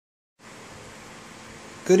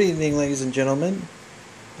Good evening, ladies and gentlemen.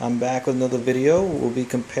 I'm back with another video. We'll be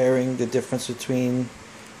comparing the difference between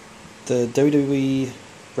the WWE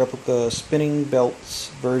Replica Spinning Belts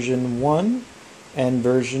version 1 and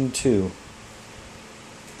version 2.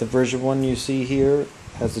 The version 1 you see here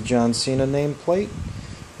has the John Cena nameplate,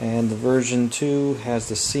 and the version 2 has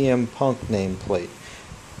the CM Punk nameplate.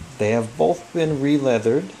 They have both been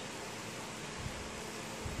re-leathered,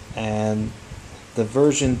 and the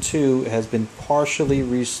version 2 has been partially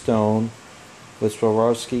restoned with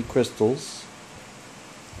Swarovski Crystals.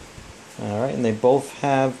 Alright, and they both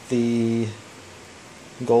have the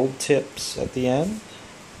gold tips at the end.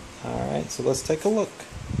 Alright, so let's take a look.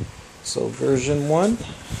 So version 1.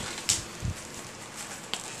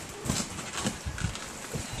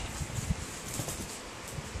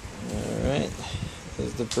 Alright,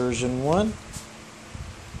 here's the version 1.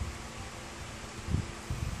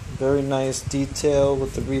 Very nice detail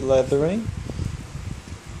with the re-leathering.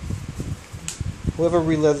 Whoever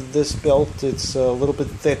re-leathered this belt, it's a little bit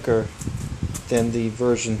thicker than the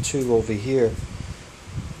version 2 over here.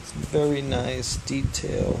 It's very nice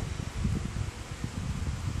detail.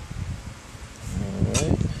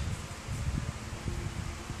 Alright.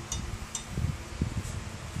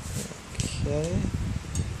 Okay.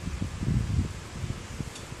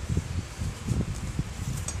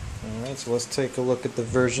 Alright, so let's take a look at the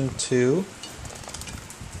version 2.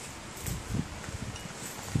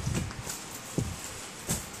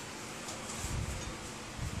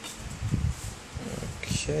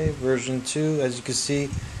 Okay, version 2, as you can see,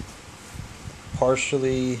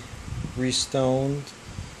 partially restoned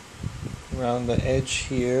around the edge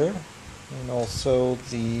here, and also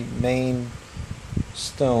the main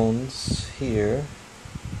stones here.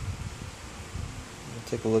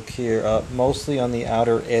 Take a look here, mostly on the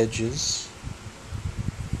outer edges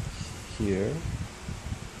here.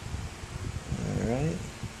 Alright,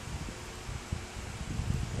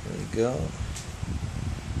 there we go.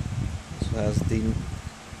 This has the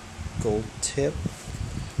gold tip.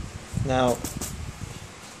 Now,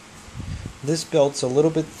 this belt's a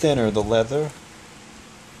little bit thinner, the leather.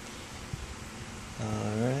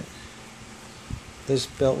 Alright. This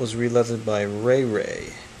belt was re-leathered by Rey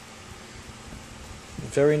Rey.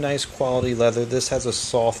 Very nice quality leather. This has a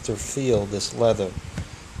softer feel, this leather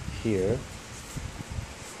here.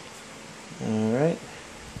 Alright.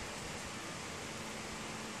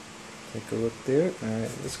 Take a look there.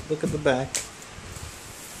 Alright, let's look at the back.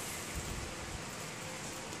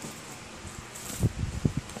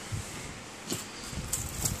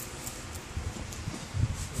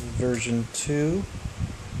 Version 2.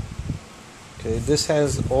 Okay, this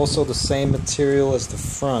has also the same material as the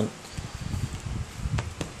front.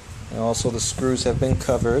 And also the screws have been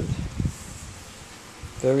covered.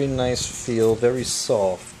 Very nice feel, very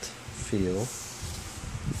soft feel.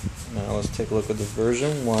 Now let's take a look at the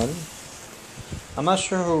version 1. I'm not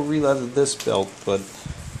sure who re-leathered this belt, but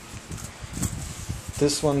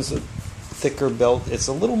this one's a thicker belt. It's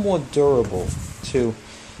a little more durable too.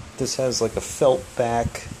 This has like a felt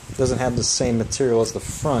back. Doesn't have the same material as the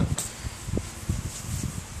front.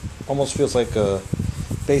 Almost feels like a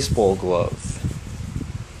baseball glove.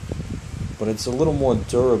 But it's a little more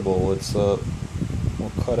durable. It's more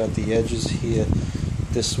cut at the edges here.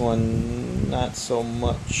 This one, not so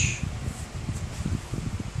much.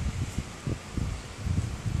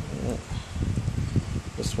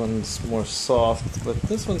 This one's more soft, but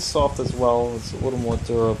this one's soft as well. It's a little more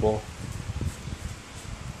durable.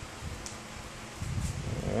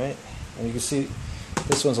 Alright, and you can see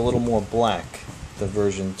this one's a little more black, the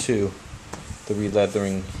version 2, the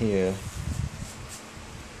re-leathering here.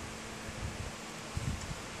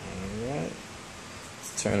 Alright,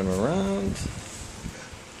 let's turn them around.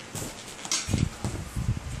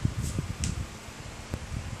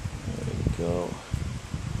 There we go.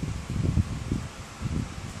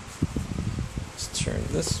 Let's turn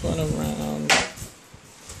this one around.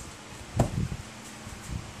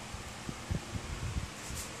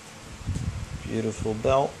 Beautiful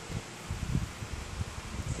belt.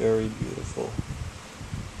 Very beautiful.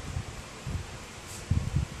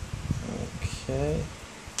 Okay.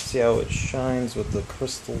 See how it shines with the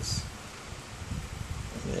crystals.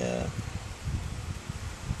 Yeah.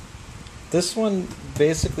 This one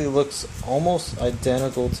basically looks almost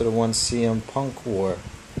identical to the one CM Punk wore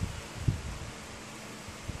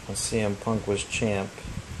when CM Punk was champ.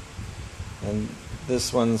 And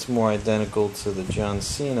this one's more identical to the John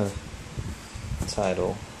Cena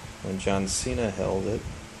title when John Cena held it.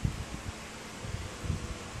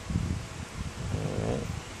 Alright.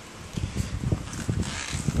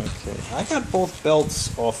 Okay, I got both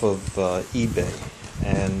belts off of eBay,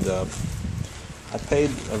 and I paid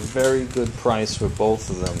a very good price for both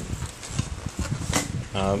of them.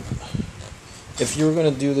 If you were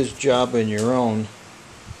going to do this job on your own,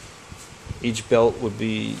 each belt would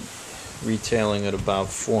be retailing at about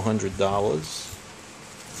 $400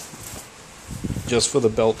 just for the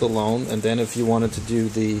belt alone. And then if you wanted to do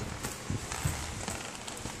the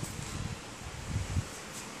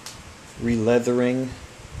releathering,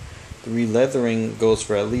 the releathering goes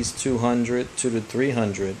for at least $200 to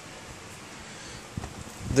 $300.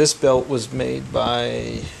 This belt was made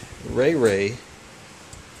by Rey Rey,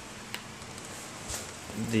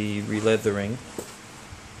 the releathering.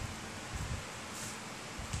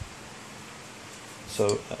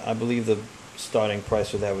 So I believe the starting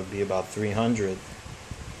price for that would be about $300.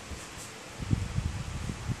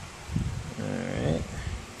 Alright.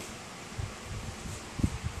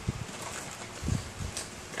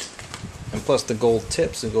 And plus the gold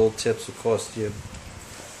tips. The gold tips will cost you a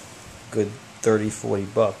good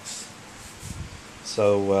 $30-40.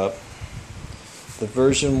 So the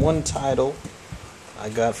version 1 title I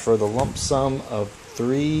got for the lump sum of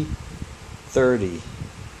 $330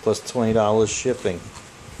 plus $20 shipping.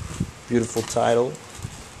 Beautiful title.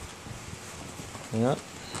 Yep.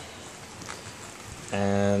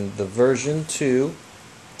 And the version 2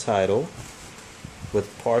 title with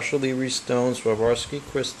partially restoned Swarovski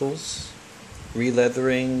Crystals,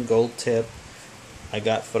 releathering, gold tip, I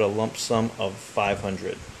got for the lump sum of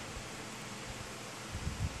 $500,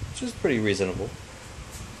 which is pretty reasonable.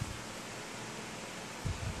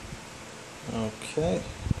 Okay,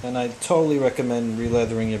 and I totally recommend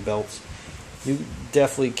releathering your belts. You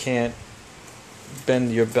definitely can't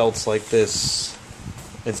bend your belts like this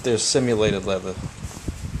if they're simulated leather.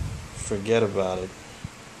 Forget about it.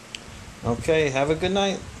 Okay, have a good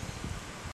night.